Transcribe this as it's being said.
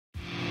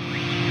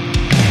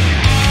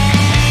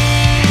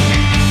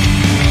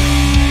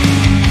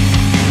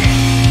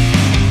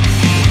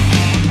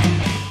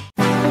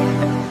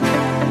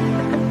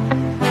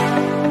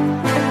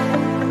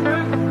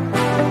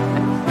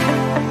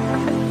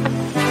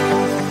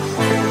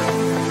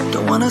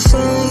wanna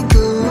say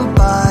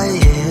goodbye,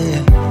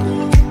 yeah.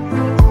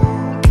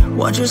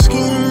 Want your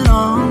skin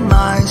on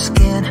my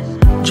skin.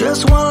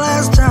 Just one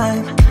last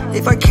time,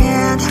 if I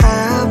can't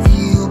have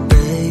you,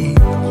 babe,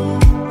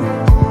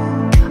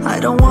 I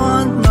don't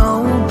want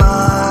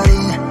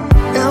nobody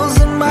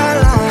else in my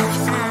life.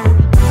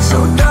 So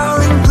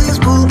darling, please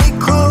pull me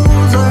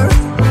closer.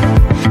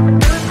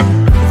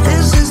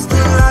 This is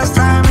the last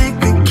time,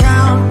 make it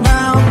count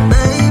now,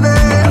 baby.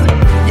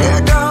 Yeah,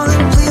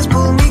 darling, please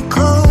pull me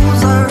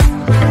closer.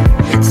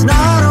 It's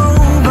not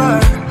over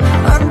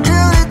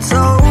until it's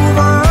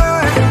over.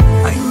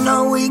 I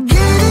know we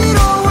get it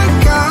all, we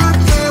got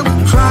there, we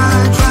try,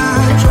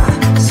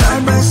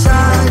 side by side.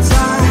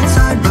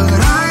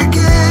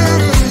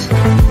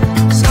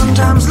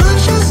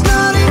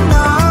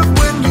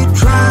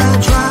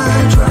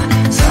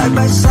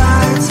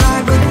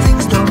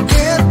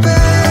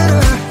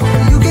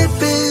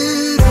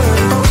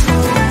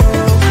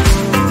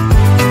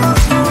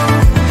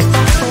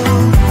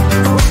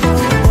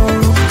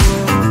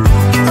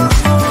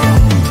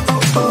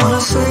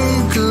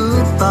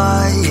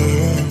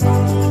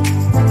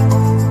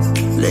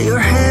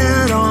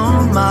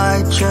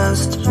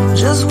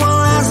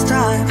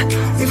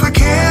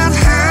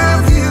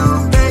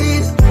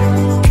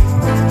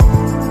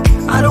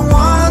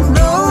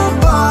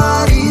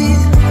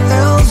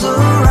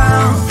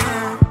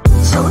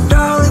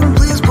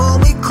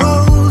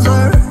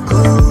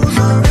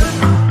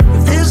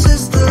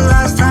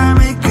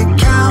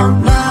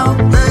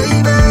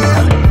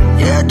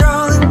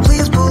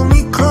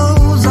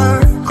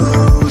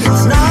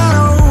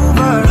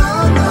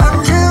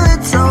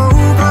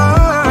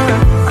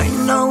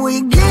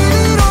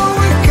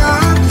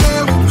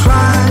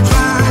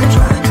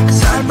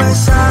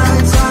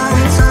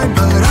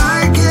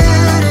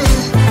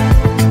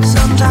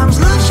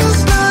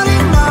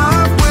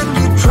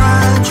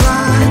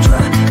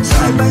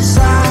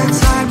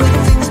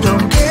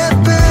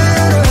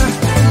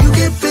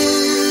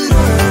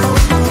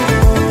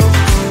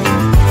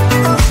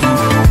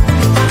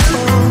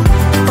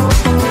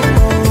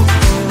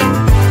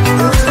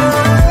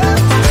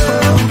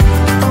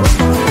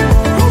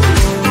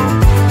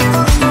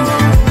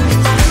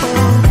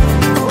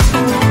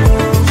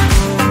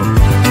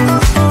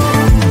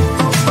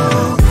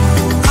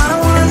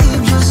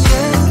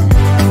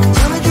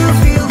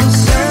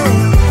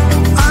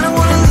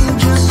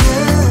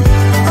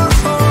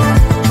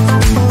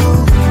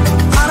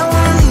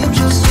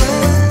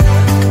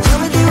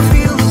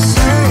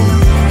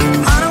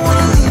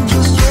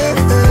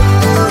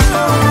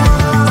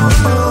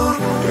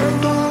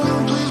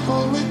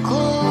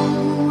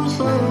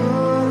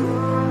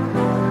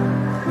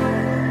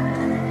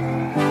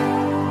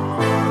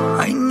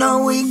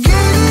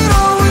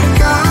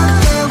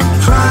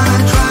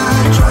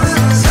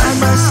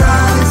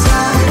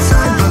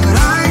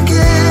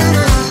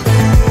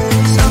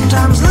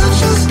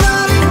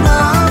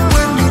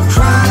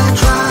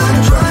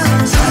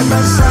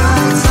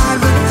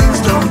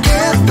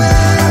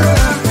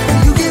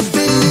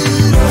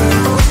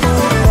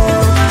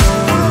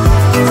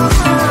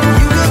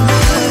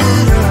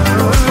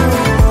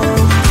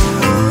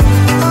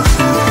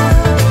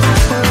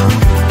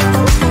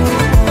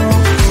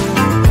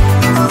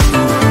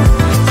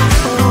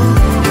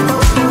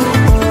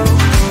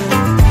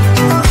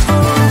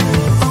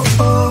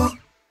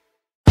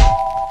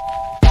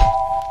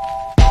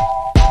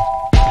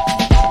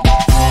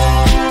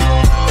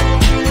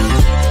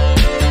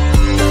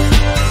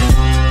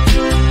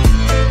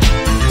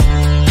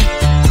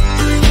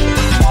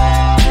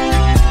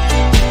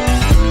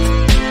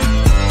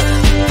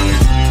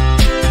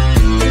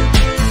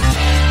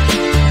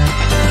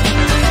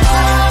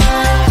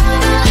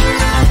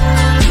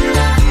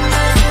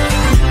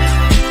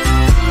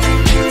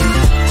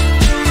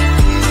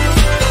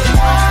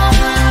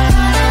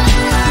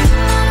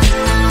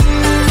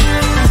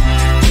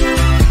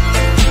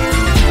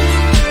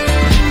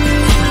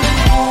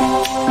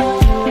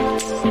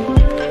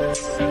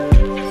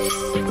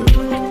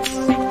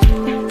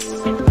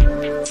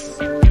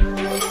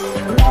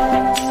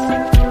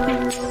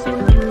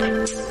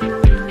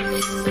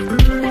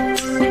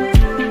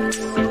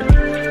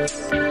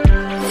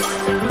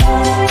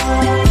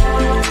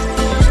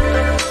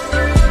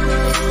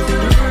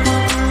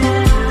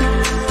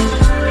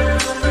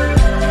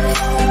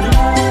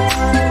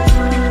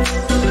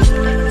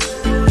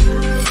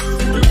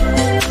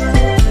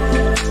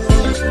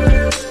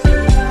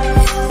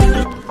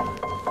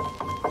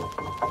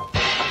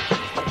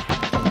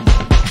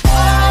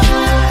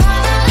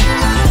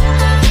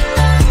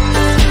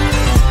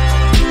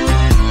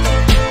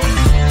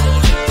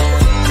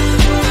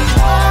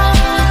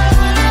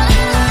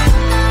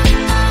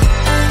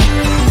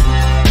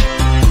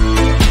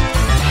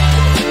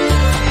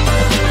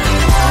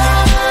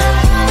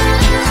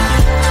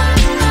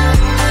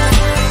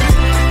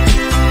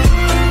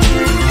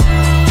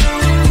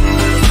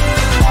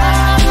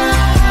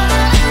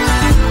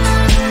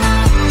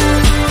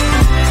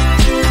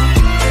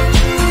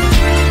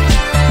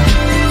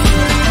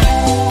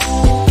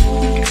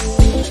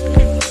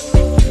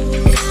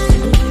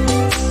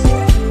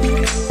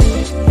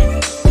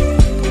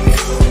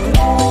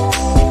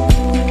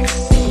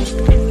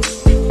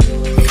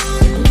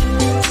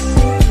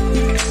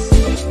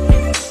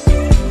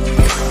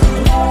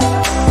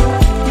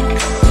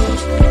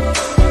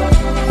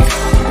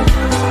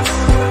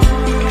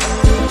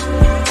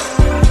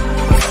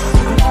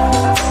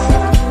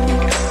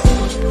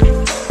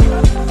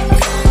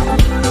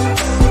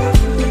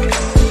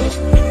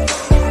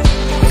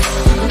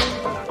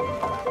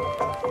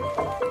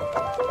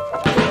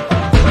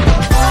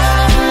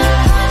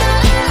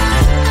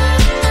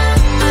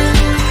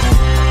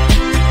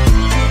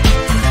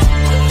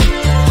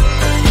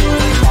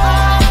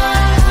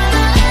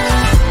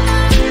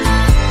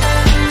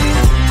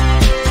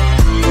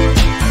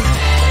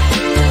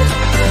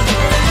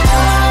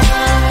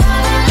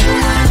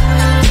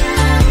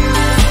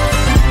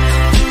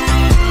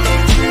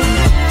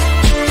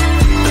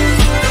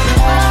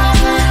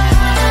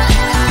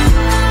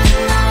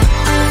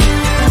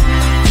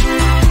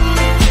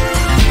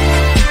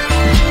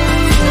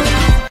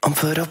 I'm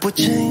fed up with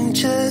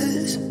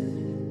changes.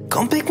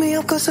 Come pick me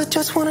up cause I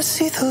just wanna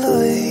see the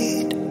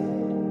light.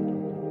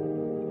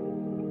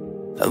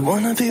 I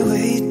wanna be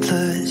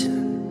weightless.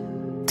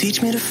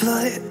 Teach me to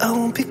fly, I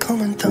won't be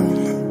coming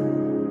down.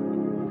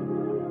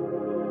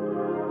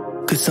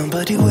 Could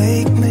somebody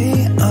wake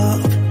me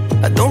up?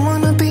 I don't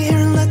wanna be here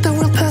and let the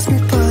world pass me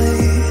by.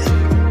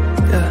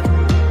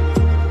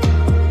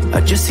 Yeah.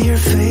 I just see her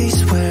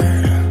face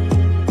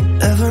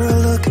wherever I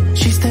look.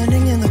 She's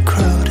standing in the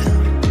crowd.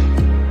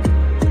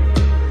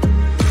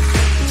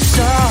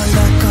 So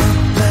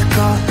let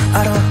go,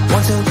 I don't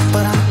want to,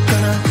 but I'm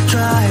gonna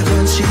try.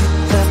 When she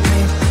left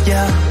me,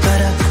 yeah, let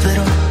a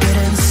little bit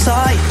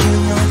inside. You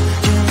know,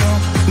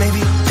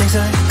 maybe things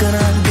are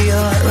gonna be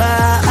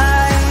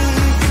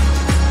alright.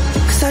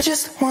 Cause I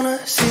just wanna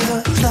see the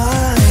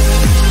light.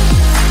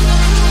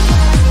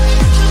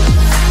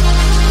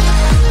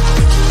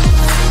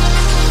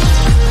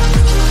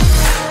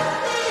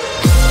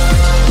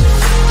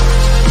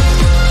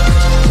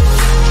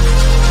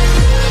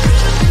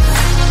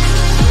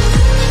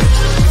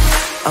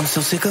 I'm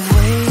so sick of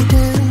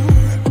waiting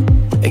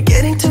and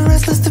getting too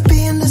restless to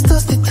be in this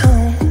dusty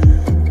town.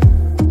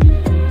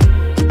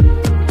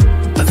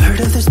 I've heard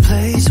of this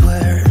place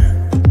where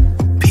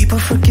people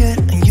forget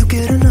and you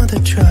get another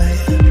try.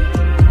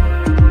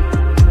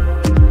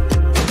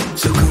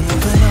 So come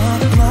open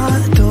up my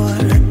door.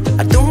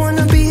 I don't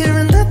wanna be here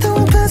and let the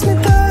world pass me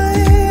by.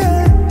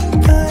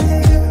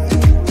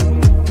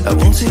 I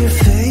won't see your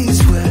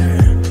face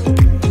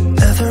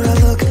wherever I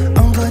look.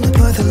 I'm blinded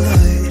by the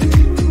light.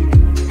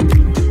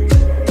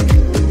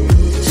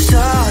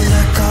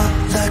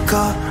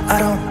 I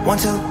don't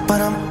want to,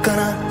 but I'm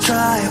gonna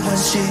try. When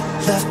she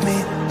left me,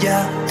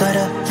 yeah, let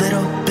a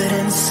little bit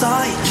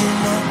inside. You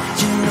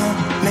know,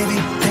 maybe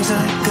things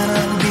are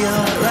gonna be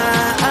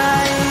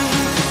alright.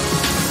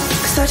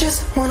 Cause I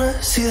just wanna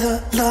see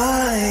the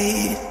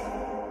light.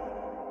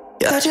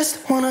 Yeah, I just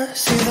wanna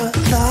see the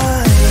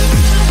light.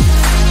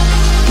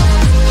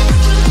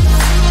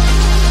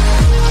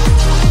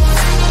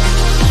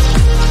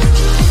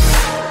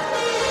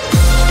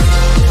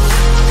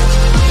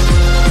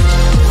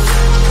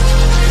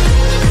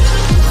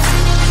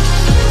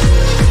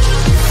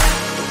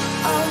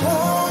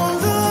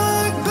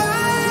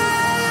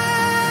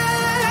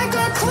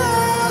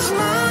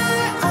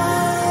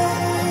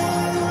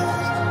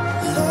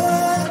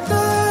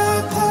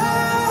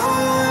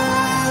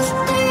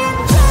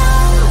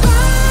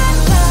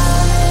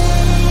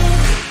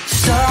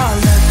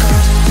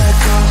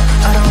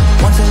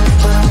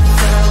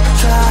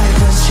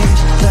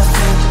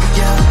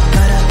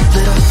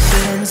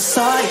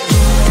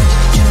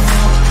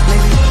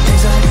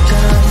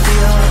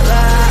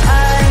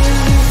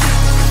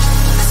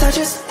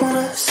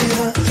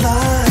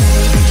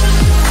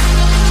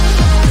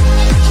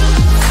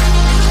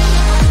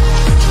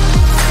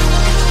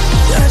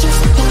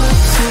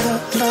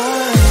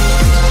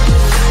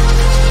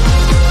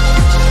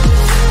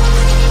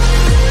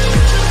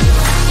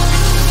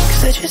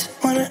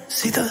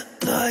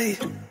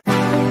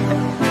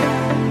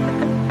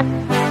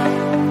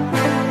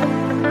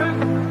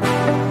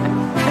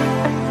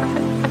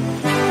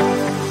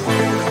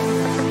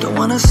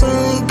 Wanna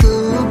say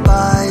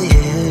goodbye,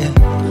 yeah.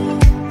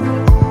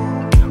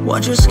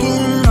 Want your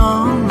skin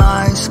on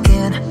my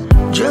skin.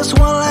 Just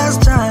one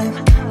last time.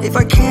 If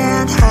I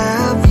can't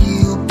have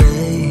you,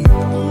 babe,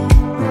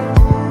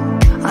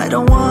 I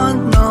don't want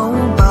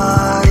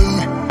nobody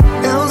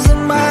else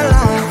in my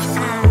life.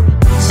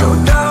 So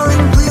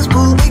darling, please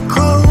pull me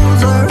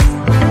closer.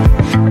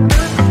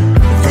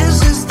 This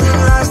is the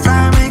last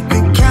time, make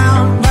it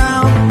count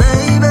now,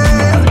 baby.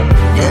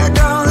 Yeah,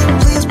 darling,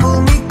 please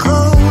pull me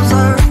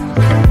closer.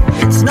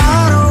 It's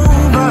not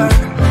over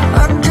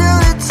until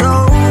it's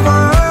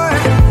over.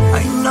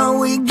 I know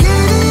we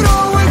get it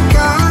all we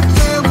got.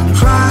 Yeah, we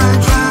try.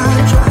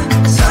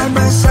 Side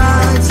by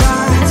side,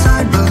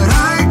 side, but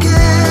I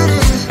get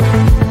it.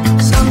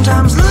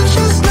 Sometimes love's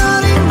just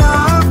not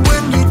enough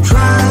when you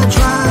try.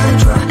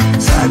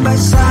 Side by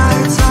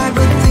side,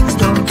 but things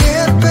don't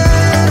get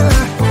better.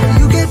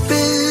 You get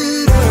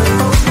bitter.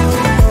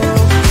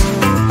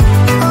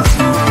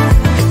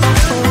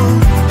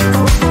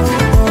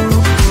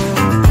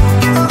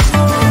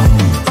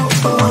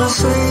 I wanna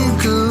say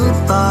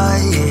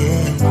goodbye,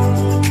 yeah.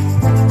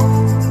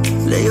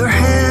 Lay your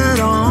head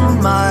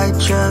on my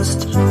chest,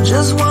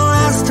 just one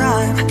last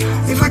time.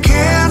 If I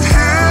can't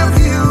have